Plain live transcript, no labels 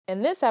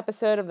In this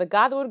episode of the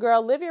Godwood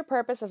Girl Live Your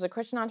Purpose as a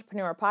Christian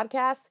Entrepreneur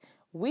podcast,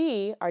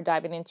 we are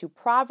diving into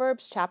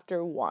Proverbs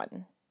chapter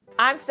 1.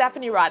 I'm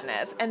Stephanie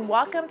Rodness, and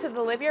welcome to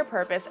the Live Your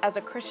Purpose as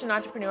a Christian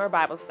Entrepreneur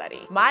Bible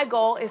study. My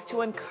goal is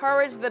to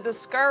encourage the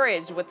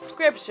discouraged with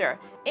scripture,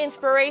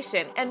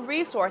 inspiration, and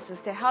resources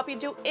to help you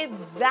do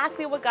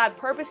exactly what God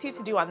purposed you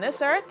to do on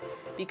this earth,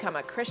 become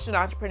a Christian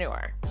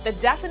entrepreneur. The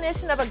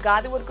definition of a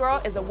Godlywood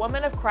girl is a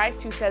woman of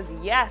Christ who says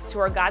yes to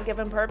her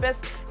God-given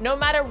purpose, no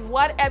matter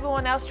what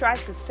everyone else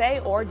tries to say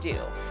or do.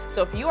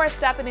 So if you are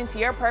stepping into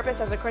your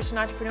purpose as a Christian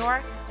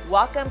entrepreneur,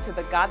 welcome to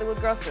the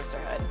Godlywood Girl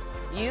Sisterhood.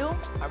 You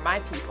are my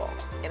people,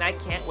 and I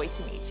can't wait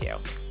to meet you.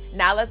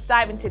 Now let's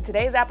dive into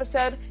today's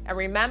episode, and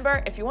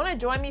remember, if you want to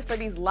join me for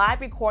these live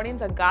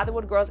recordings on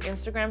Godlywood Girl's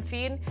Instagram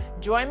feed,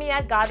 join me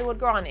at Godlywood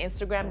Girl on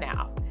Instagram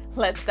now.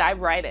 Let's dive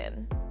right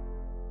in.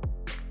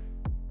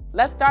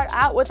 Let's start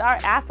out with our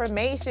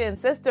affirmation,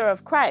 Sister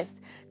of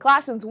Christ.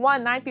 Colossians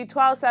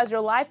 1:9-12 says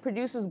your life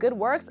produces good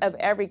works of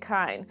every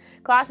kind.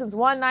 Colossians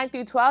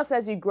 1:9-12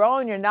 says you grow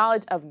in your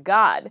knowledge of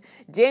God.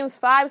 James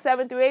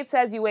 5:7-8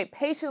 says you wait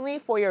patiently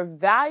for your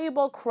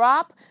valuable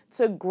crop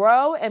to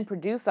grow and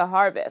produce a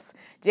harvest.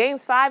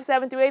 James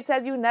 5:7-8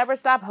 says you never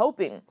stop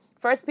hoping.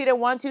 1 Peter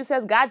 1:2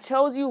 says God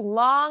chose you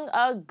long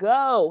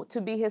ago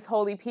to be his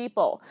holy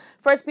people.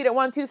 1 Peter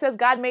 1:2 says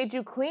God made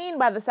you clean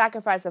by the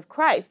sacrifice of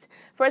Christ.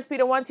 1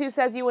 Peter 1:2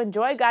 says you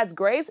enjoy God's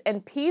grace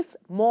and peace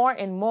more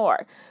and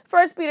more.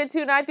 1 Peter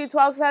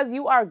 2:9-12 says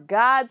you are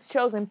God's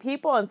chosen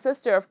people and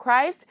sister of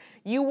Christ.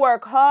 You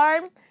work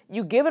hard.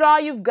 You give it all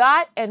you've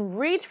got and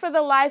reach for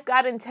the life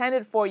God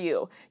intended for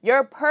you.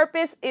 Your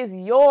purpose is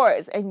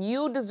yours and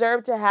you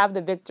deserve to have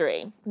the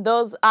victory.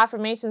 Those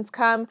affirmations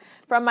come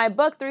from my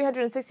book,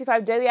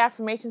 365 Daily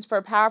Affirmations for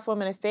a Powerful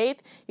Woman of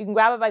Faith. You can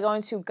grab it by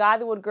going to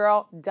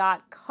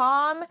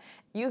godlywoodgirl.com.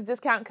 Use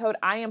discount code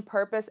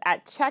IAMPURPOSE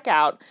at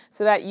checkout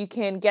so that you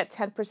can get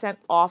 10%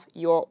 off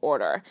your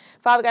order.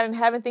 Father God in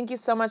heaven, thank you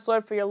so much,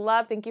 Lord, for your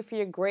love. Thank you for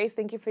your grace.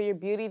 Thank you for your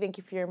beauty. Thank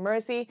you for your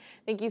mercy.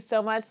 Thank you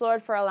so much,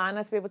 Lord, for allowing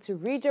us to be able to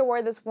read your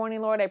word this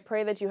morning, Lord. I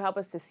pray that you help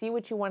us to see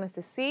what you want us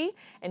to see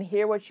and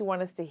hear what you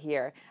want us to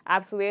hear.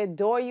 Absolutely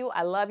adore you.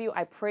 I love you.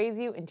 I praise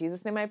you. In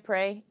Jesus' name I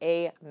pray.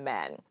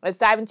 Amen. Let's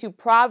dive into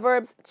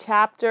Proverbs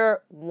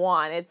chapter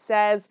 1. It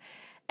says,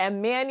 a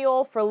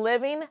manual for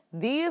living.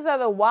 These are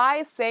the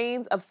wise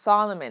sayings of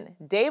Solomon,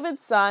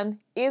 David's son,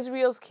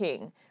 Israel's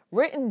king,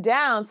 written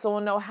down so we'll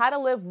know how to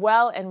live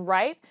well and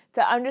right,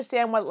 to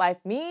understand what life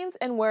means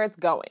and where it's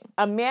going.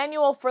 A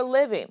manual for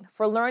living,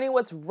 for learning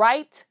what's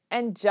right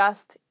and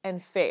just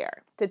and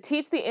fair, to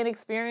teach the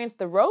inexperienced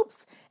the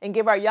ropes and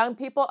give our young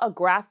people a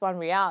grasp on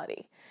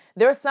reality.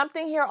 There's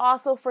something here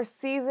also for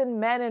seasoned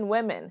men and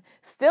women,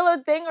 still a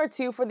thing or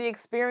two for the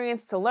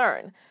experienced to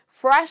learn,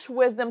 fresh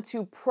wisdom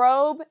to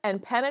probe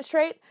and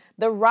penetrate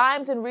the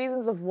rhymes and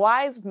reasons of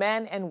wise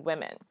men and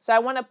women. So I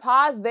want to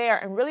pause there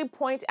and really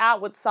point out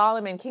what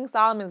Solomon, King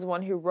Solomon is the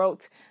one who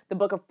wrote the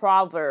book of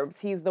Proverbs.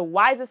 He's the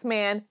wisest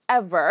man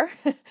ever.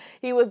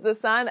 He was the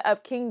son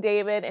of King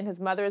David, and his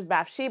mother is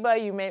Bathsheba.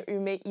 You may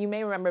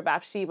remember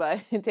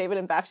Bathsheba, David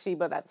and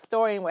Bathsheba, that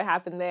story and what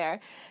happened there.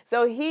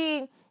 So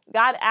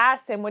God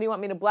asked him, what do you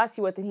want me to bless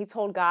you with? And he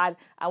told God,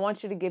 I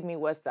want you to give me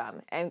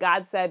wisdom. And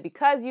God said,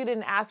 because you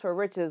didn't ask for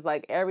riches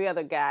like every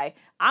other guy,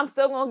 I'm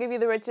still going to give you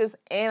the riches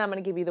and I'm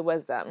going to give you the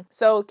wisdom.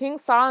 So King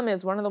Solomon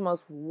is one of the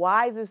most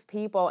wisest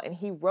people, and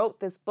he wrote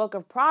this book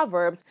of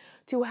Proverbs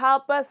to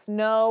help us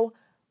know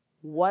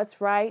what's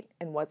right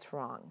and what's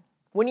wrong.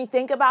 When you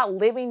think about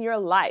living your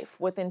life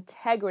with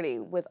integrity,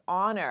 with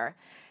honor,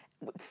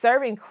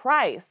 serving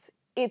Christ,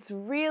 it's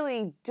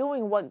really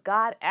doing what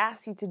God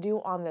asks you to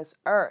do on this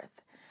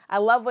earth. I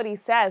love what he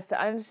says,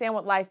 to understand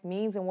what life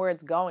means and where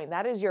it's going.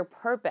 That is your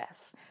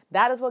purpose.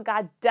 That is what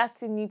God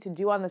destined you to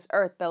do on this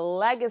earth, the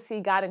legacy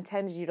God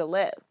intended you to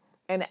live.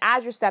 And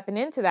as you're stepping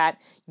into that,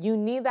 you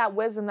need that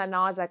wisdom, that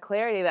knowledge, that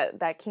clarity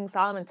that King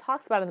Solomon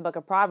talks about in the book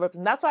of Proverbs.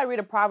 And that's why I read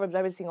a Proverbs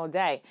every single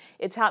day.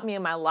 It's helped me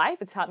in my life.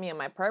 It's helped me in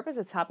my purpose.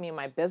 It's helped me in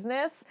my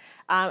business.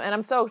 And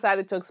I'm so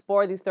excited to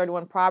explore these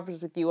 31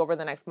 Proverbs with you over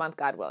the next month,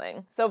 God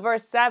willing. So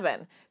verse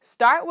 7,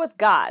 start with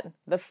God.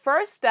 The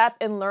first step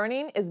in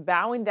learning is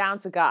bowing down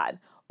to God.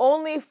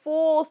 Only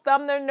fools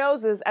thumb their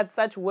noses at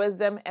such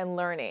wisdom and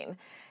learning.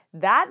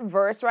 That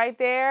verse right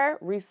there,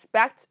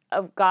 respect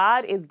of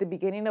God is the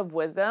beginning of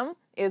wisdom,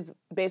 is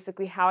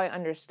basically how I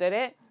understood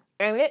it.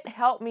 And it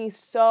helped me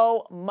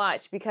so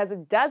much because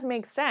it does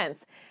make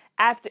sense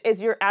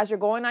as you're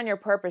going on your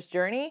purpose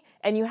journey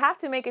and you have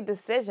to make a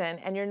decision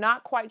and you're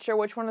not quite sure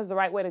which one is the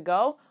right way to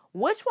go.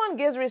 Which one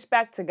gives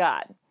respect to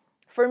God?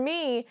 For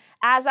me,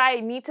 as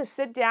I need to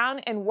sit down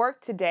and work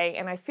today,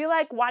 and I feel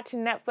like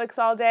watching Netflix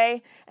all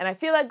day, and I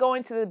feel like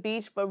going to the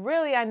beach, but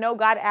really I know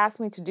God asked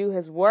me to do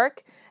his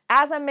work,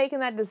 as I'm making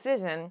that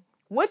decision,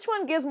 which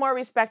one gives more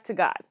respect to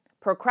God?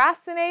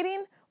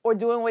 Procrastinating or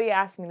doing what he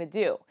asked me to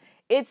do?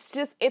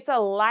 It's a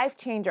life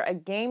changer, a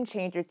game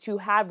changer to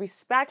have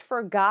respect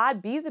for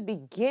God be the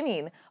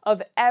beginning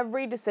of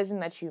every decision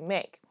that you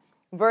make.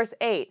 Verse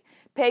 8,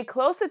 Pay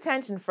close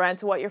attention, friend,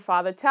 to what your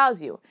father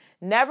tells you.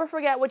 Never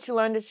forget what you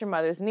learned at your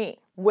mother's knee.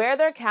 Wear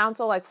their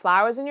counsel like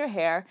flowers in your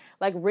hair,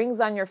 like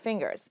rings on your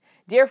fingers.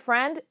 Dear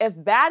friend, if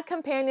bad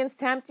companions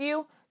tempt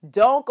you,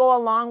 don't go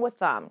along with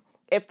them.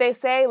 If they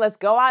say, let's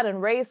go out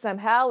and raise some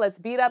hell, let's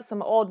beat up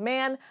some old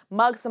man,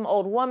 mug some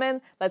old woman,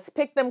 let's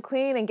pick them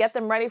clean and get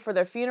them ready for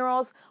their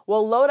funerals,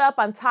 we'll load up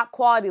on top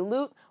quality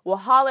loot, we'll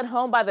haul it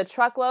home by the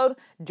truckload,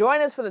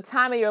 join us for the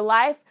time of your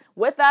life,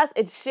 with us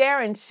it's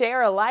share and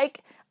share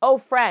alike. Oh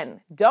friend,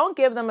 don't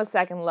give them a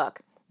second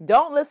look.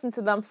 Don't listen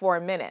to them for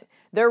a minute.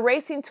 They're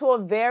racing to a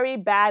very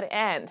bad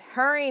end,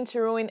 hurrying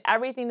to ruin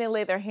everything they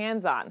lay their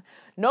hands on.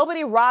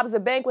 Nobody robs a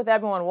bank with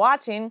everyone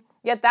watching,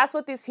 yet that's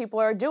what these people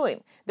are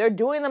doing. They're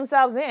doing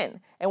themselves in.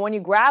 And when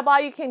you grab all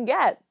you can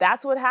get,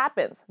 that's what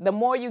happens. The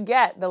more you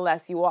get, the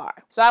less you are.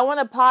 So I want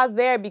to pause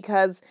there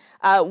because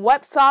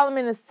what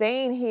Solomon is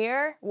saying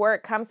here, where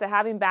it comes to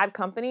having bad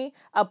company,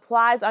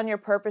 applies on your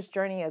purpose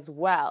journey as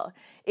well.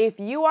 If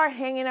you are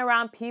hanging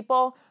around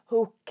people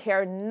who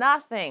care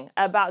nothing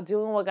about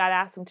doing what God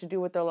asked them to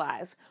do with their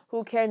lives,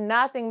 who care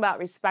nothing about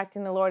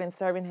respecting the Lord and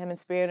serving Him in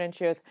spirit and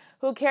truth,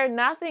 who care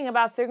nothing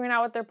about figuring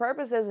out what their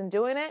purpose is and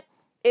doing it,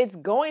 it's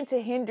going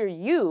to hinder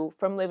you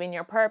from living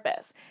your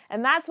purpose.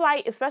 And that's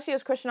why, especially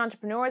as Christian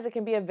entrepreneurs, it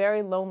can be a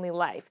very lonely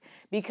life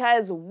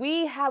because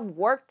we have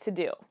work to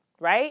do,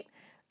 right?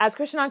 As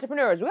Christian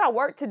entrepreneurs, we got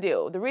work to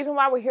do. The reason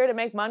why we're here to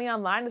make money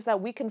online is that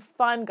we can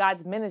fund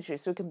God's ministry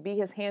so it can be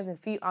His hands and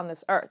feet on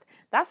this earth.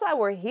 That's why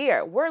we're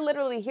here. We're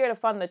literally here to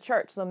fund the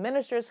church so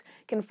ministers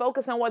can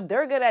focus on what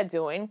they're good at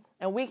doing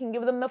and we can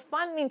give them the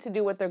funding to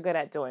do what they're good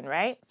at doing,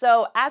 right?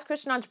 So as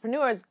Christian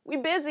entrepreneurs, we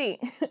busy.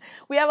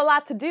 We have a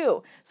lot to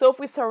do. So if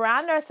we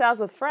surround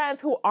ourselves with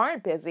friends who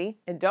aren't busy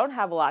and don't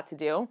have a lot to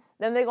do,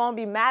 then they're going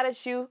to be mad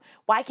at you.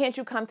 Why can't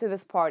you come to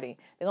this party?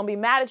 They're going to be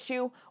mad at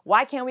you.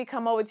 Why can't we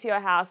come over to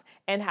your house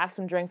and have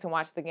some drinks and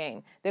watch the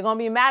game? They're going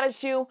to be mad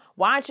at you.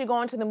 Why aren't you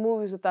going to the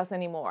movies with us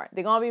anymore?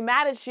 They're going to be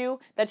mad at you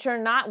that you're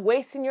not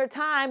wasting your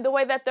time the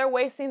way that they're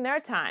wasting their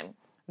time.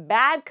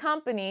 Bad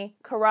company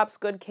corrupts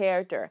good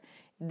character.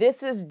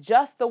 This is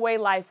just the way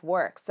life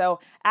works.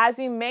 So as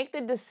you make the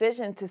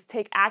decision to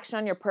take action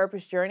on your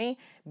purpose journey,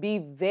 be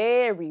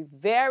very,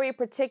 very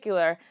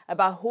particular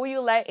about who you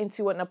let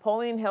into what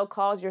Napoleon Hill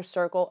calls your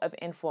circle of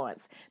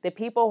influence. The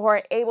people who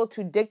are able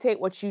to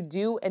dictate what you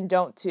do and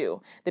don't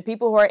do. The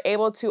people who are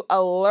able to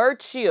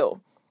alert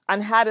you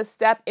on how to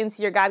step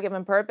into your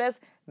God-given purpose.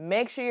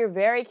 Make sure you're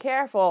very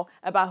careful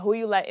about who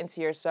you let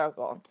into your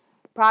circle.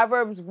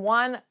 Proverbs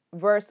 1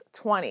 verse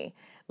 20.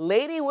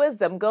 Lady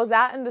Wisdom goes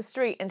out in the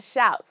street and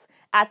shouts.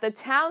 At the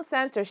town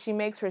center, she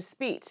makes her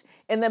speech.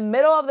 In the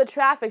middle of the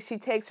traffic, she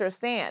takes her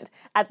stand.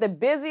 At the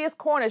busiest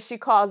corner, she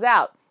calls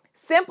out,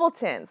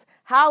 simpletons,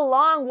 how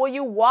long will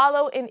you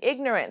wallow in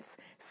ignorance?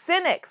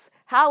 Cynics,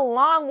 how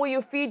long will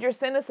you feed your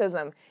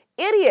cynicism?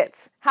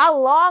 Idiots, how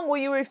long will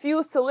you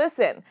refuse to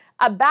listen?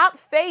 About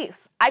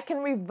face, I can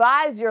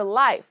revise your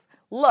life.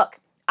 Look,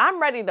 I'm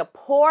ready to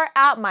pour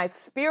out my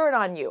spirit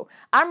on you.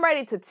 I'm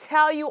ready to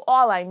tell you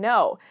all I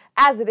know.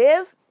 As it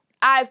is,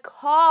 I've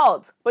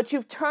called, but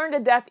you've turned a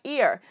deaf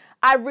ear.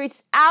 I've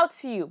reached out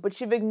to you, but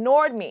you've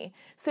ignored me.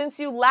 Since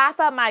you laugh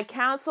at my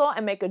counsel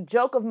and make a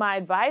joke of my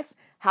advice,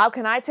 how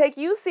can I take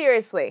you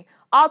seriously?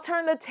 I'll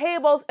turn the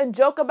tables and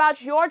joke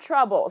about your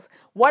troubles.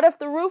 What if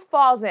the roof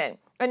falls in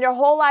and your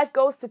whole life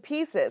goes to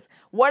pieces?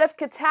 What if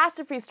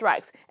catastrophe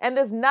strikes and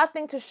there's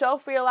nothing to show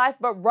for your life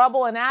but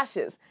rubble and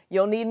ashes?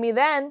 You'll need me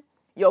then.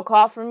 You'll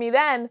call for me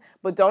then,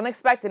 but don't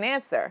expect an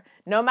answer.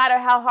 No matter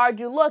how hard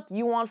you look,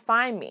 you won't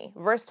find me.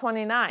 Verse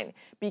 29,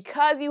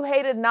 because you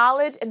hated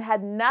knowledge and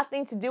had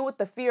nothing to do with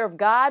the fear of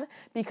God,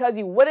 because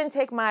you wouldn't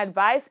take my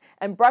advice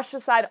and brushed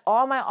aside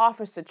all my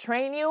offers to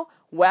train you,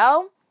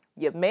 well,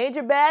 you've made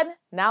your bed,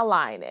 now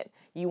lie in it.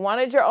 You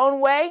wanted your own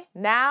way,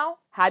 now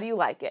how do you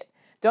like it?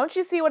 Don't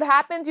you see what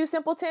happens, you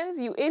simpletons,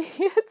 you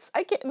idiots?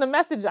 The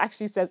message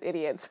actually says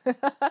idiots.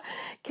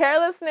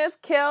 Carelessness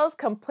kills,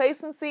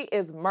 complacency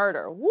is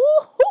murder.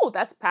 Woohoo,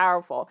 that's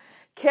powerful.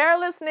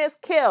 Carelessness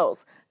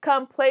kills,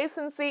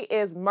 complacency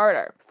is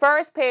murder.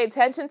 First, pay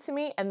attention to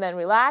me and then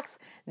relax.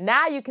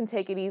 Now you can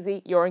take it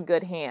easy, you're in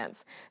good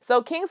hands.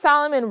 So King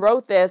Solomon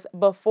wrote this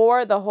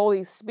before the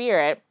Holy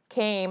Spirit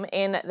came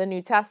in the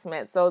New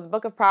Testament. So the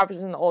book of Proverbs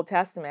is in the Old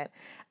Testament.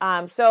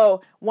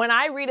 So when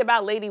I read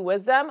about Lady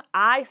Wisdom,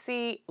 I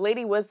see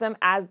Lady Wisdom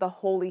as the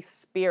Holy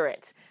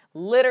Spirit,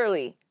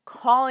 literally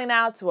calling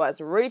out to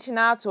us, reaching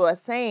out to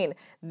us, saying,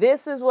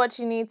 this is what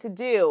you need to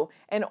do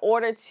in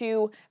order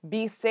to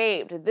be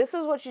saved. This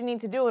is what you need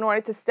to do in order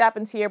to step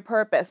into your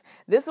purpose.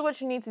 This is what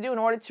you need to do in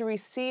order to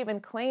receive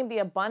and claim the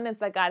abundance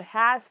that God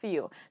has for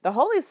you. The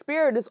Holy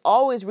Spirit is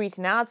always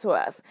reaching out to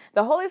us.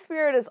 The Holy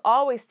Spirit is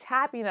always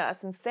tapping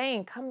us and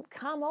saying,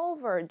 come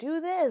over,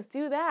 do this,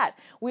 do that.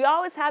 We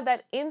always have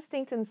that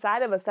instinct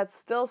inside of us, that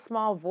still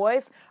small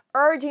voice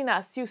urging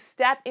us to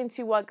step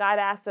into what God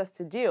asked us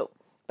to do.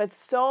 But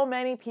so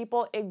many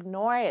people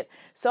ignore it.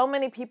 So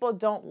many people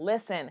don't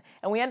listen.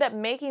 And we end up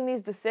making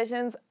these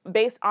decisions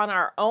based on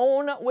our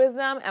own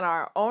wisdom and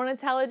our own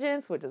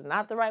intelligence, which is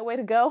not the right way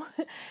to go.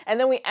 And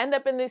then we end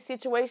up in these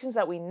situations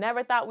that we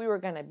never thought we were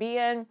going to be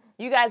in.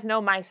 You guys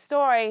know my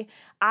story.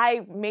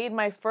 I made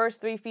my first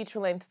 3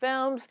 feature-length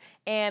films,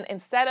 and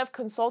instead of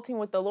consulting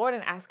with the Lord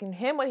and asking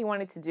him what he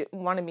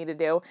wanted me to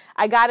do,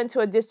 I got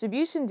into a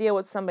distribution deal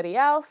with somebody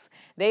else.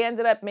 They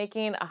ended up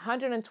making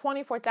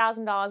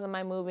 $124,000 on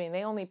my movie, and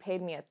they only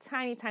paid me a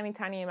tiny, tiny,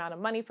 tiny amount of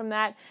money from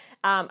that.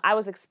 I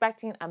was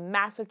expecting a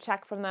massive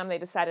check from them. They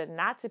decided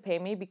not to pay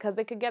me because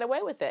they could get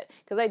away with it,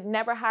 because I'd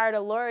never hired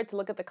a lawyer to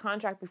look at the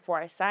contract before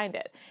I signed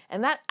it.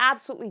 And that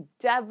absolutely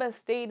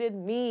devastated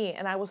me,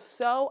 and I was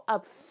so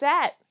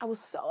upset. I was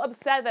so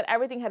upset that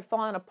everything had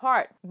fallen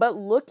apart. But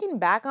looking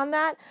back on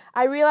that,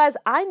 I realized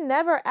I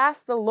never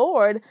asked the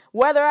Lord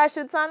whether I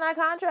should sign that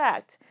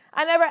contract.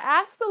 I never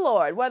asked the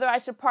Lord whether I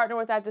should partner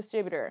with that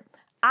distributor.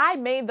 I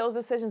made those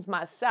decisions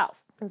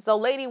myself. And so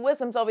Lady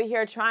Wisdom's over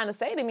here trying to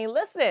say to me,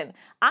 listen,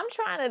 I'm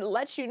trying to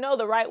let you know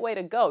the right way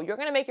to go. You're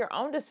going to make your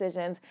own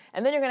decisions,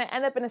 and then you're going to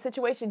end up in a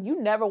situation you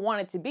never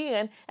wanted to be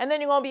in, and then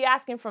you're going to be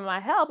asking for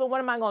my help, and what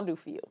am I going to do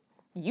for you?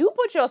 You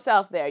put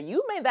yourself there.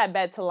 You made that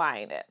bed to lie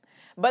in it.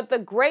 But the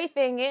great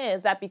thing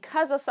is that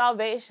because of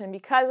salvation,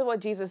 because of what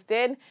Jesus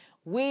did,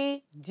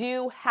 we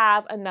do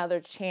have another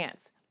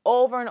chance.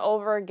 Over and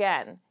over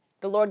again,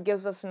 the Lord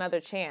gives us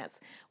another chance.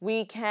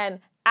 We can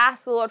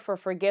ask the Lord for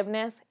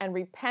forgiveness and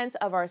repent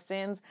of our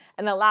sins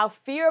and allow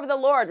fear of the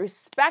Lord,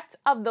 respect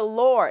of the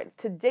Lord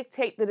to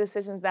dictate the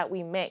decisions that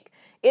we make.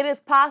 It is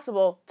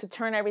possible to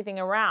turn everything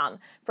around.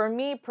 For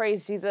me,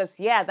 praise Jesus,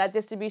 yeah, that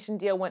distribution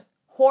deal went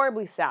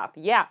horribly south.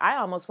 Yeah, I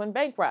almost went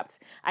bankrupt.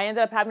 I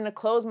ended up having to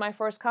close my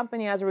first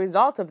company as a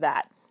result of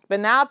that.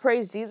 But now,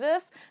 praise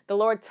Jesus, the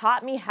Lord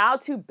taught me how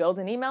to build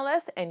an email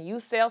list and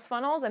use sales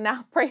funnels. And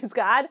now, praise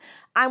God,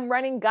 I'm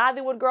running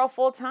Godlywood Girl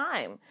full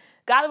time.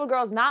 Godlywood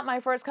Girl is not my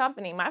first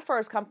company. My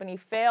first company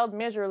failed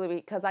miserably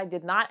because I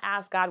did not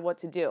ask God what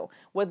to do.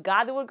 With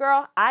Godlywood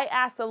Girl, I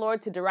asked the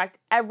Lord to direct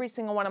every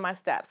single one of my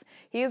steps.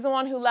 He's the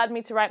one who led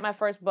me to write my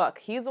first book.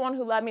 He's the one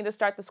who led me to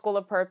start the School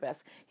of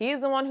Purpose.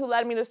 He's the one who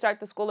led me to start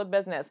the School of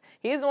Business.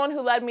 He's the one who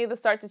led me to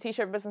start the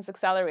T-shirt Business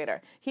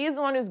Accelerator. He's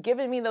the one who's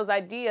given me those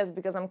ideas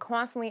because I'm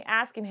constantly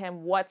asking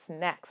him what's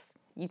next.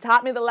 You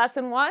taught me the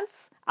lesson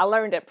once, I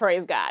learned it,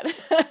 praise God.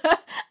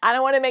 I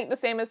don't want to make the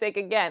same mistake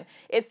again.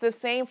 It's the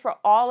same for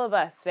all of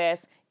us,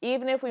 sis.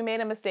 Even if we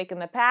made a mistake in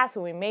the past,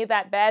 when we made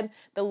that bed,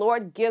 the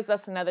Lord gives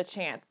us another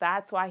chance.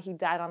 That's why he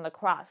died on the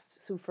cross,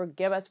 to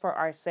forgive us for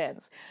our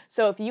sins.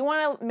 So if you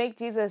want to make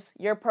Jesus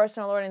your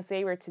personal Lord and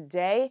Savior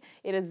today,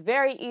 it is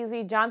very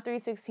easy. John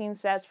 3:16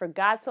 says, "For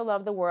God so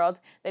loved the world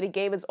that he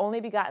gave his only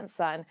begotten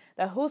Son,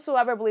 that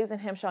whosoever believes in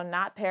him shall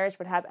not perish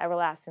but have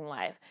everlasting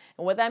life."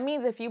 And what that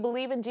means, if you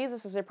believe in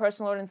Jesus as your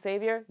personal Lord and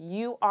Savior,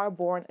 you are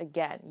born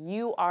again.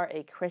 You are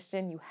a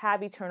Christian. You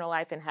have eternal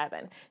life in heaven.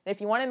 And if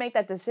you want to make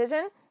that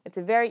decision, it's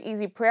a very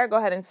easy prayer. Go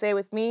ahead and say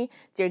with me,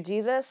 "Dear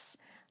Jesus,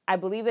 I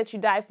believe that you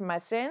died for my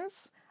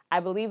sins. I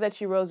believe that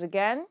you rose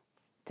again.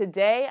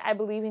 Today, I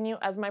believe in you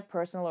as my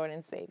personal Lord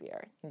and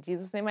Savior. In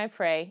Jesus' name I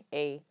pray,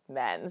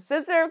 amen."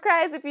 Sister of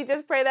Christ, if you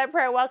just pray that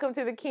prayer, welcome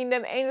to the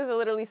kingdom. Angels are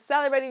literally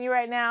celebrating you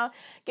right now.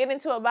 Get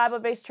into a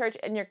Bible-based church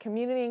in your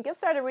community and get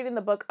started reading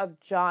the book of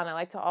John. I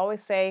like to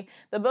always say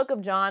the book of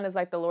John is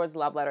like the Lord's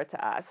love letter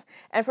to us.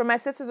 And for my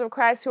sisters of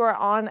Christ who are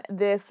on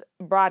this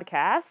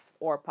broadcast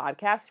or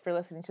podcast, if you're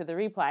listening to the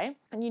replay,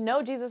 and you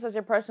know Jesus as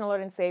your personal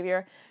Lord and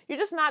Savior, you're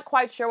just not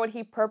quite sure what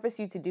he purposed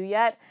you to do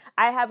yet,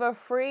 I have a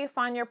free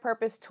Find Your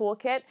Purpose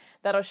toolkit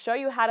that'll show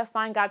you how to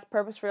find God's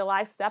purpose for your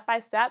life step by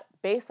step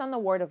based on the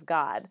Word of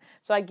God.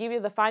 So I give you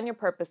the Find Your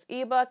Purpose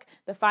ebook,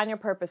 the Find Your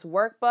Purpose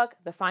workbook,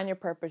 the Find Your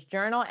Purpose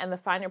journal, and the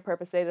Find Your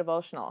Purpose day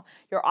devotional.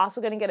 You're also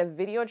going to get a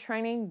video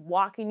training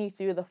walking you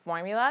through the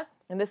formula,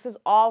 and this is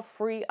all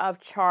free of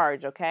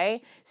charge,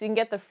 okay? So you can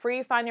get the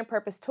free Find Your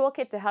Purpose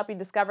toolkit to help you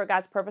discover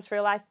God's purpose for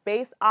your life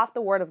based off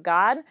the Word of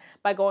God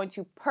by going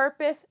to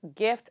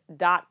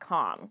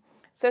purposegift.com.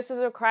 Sisters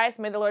of Christ,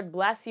 may the Lord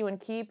bless you and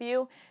keep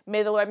you.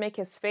 May the Lord make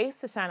his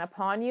face to shine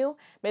upon you.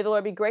 May the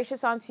Lord be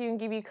gracious unto you and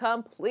give you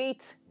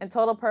complete and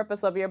total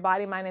purpose over your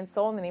body, mind, and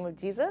soul in the name of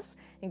Jesus,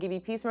 and give you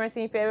peace,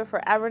 mercy, and favor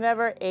forever and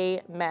ever.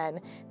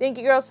 Amen. Thank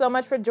you, girls, so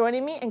much for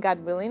joining me, and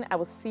God willing, I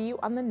will see you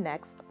on the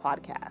next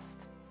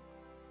podcast.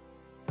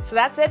 So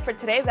that's it for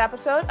today's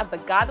episode of the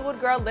Godlywood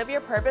Girl Live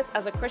Your Purpose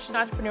as a Christian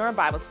Entrepreneur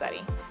Bible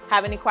Study.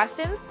 Have any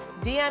questions?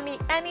 DM me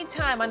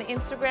anytime on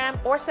Instagram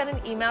or send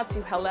an email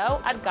to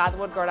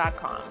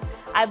hello@godlywoodgirl.com.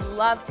 I'd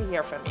love to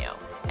hear from you.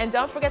 And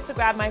don't forget to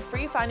grab my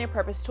free Find Your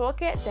Purpose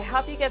toolkit to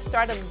help you get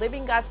started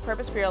living God's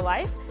purpose for your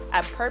life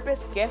at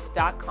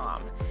purposegift.com.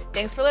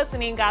 Thanks for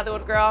listening,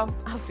 Godlywood Girl.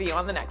 I'll see you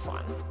on the next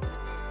one.